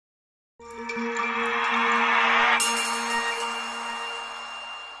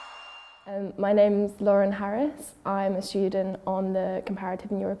My name's Lauren Harris. I'm a student on the Comparative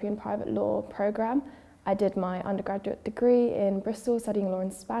and European Private Law programme. I did my undergraduate degree in Bristol studying law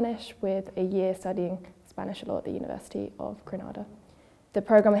and Spanish with a year studying Spanish law at the University of Granada. The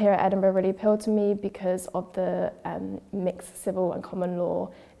programme here at Edinburgh really appealed to me because of the mixed civil and common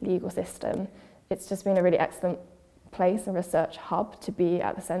law legal system. It's just been a really excellent place and research hub to be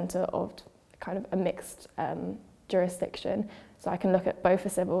at the centre of kind of a mixed jurisdiction. So I can look at both the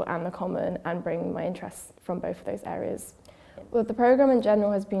civil and the common and bring my interests from both of those areas. Well, the programme in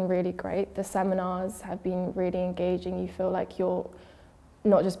general has been really great. The seminars have been really engaging. You feel like you're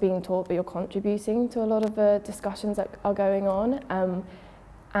not just being taught, but you're contributing to a lot of the discussions that are going on.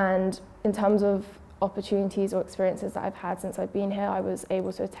 And in terms of opportunities or experiences that I've had since I've been here, I was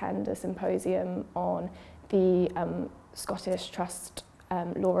able to attend a symposium on the Scottish Trust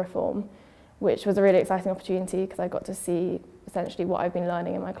law reform, which was a really exciting opportunity because I got to see essentially what I've been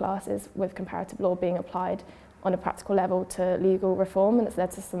learning in my classes with comparative law being applied on a practical level to legal reform, and it's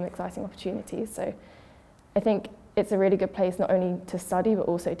led to some exciting opportunities. So I think it's a really good place not only to study but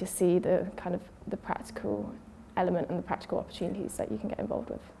also to see the kind of the practical element and the practical opportunities that you can get involved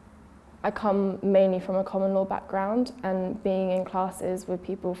with. I come mainly from a common law background, and being in classes with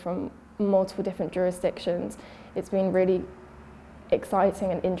people from multiple different jurisdictions, it's been really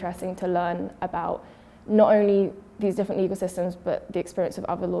exciting and interesting to learn about not only these different legal systems but the experience of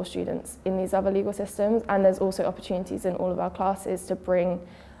other law students in these other legal systems. And there's also opportunities in all of our classes to bring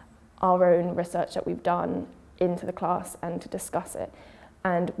our own research that we've done into the class and to discuss it.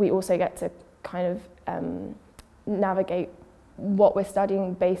 And we also get to kind of navigate what we're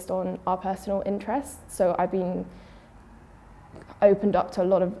studying based on our personal interests. So I've been opened up to a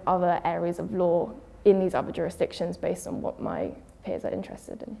lot of other areas of law in these other jurisdictions based on what my peers are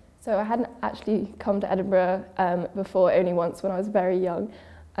interested in. So I hadn't actually come to Edinburgh before, only once when I was very young,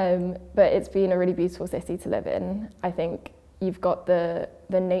 but it's been a really beautiful city to live in. I think you've got the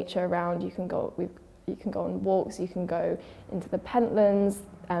nature around. You can go on walks, you can go into the Pentlands,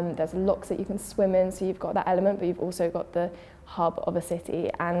 there's locks that you can swim in, so you've got that element, but you've also got the hub of a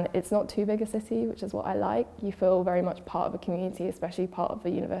city, and it's not too big a city, which is what I like. You feel very much part of a community, especially part of the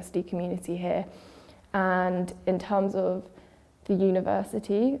university community here. And in terms of the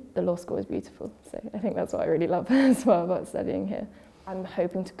university, the law school is beautiful, so I think that's what I really love as well about studying here. I'm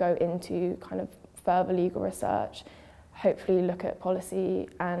hoping to go into kind of further legal research, hopefully look at policy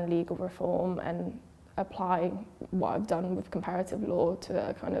and legal reform and apply what I've done with comparative law to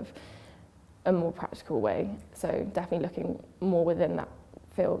a kind of a more practical way. So definitely looking more within that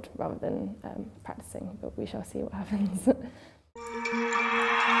field rather than practicing, but we shall see what happens.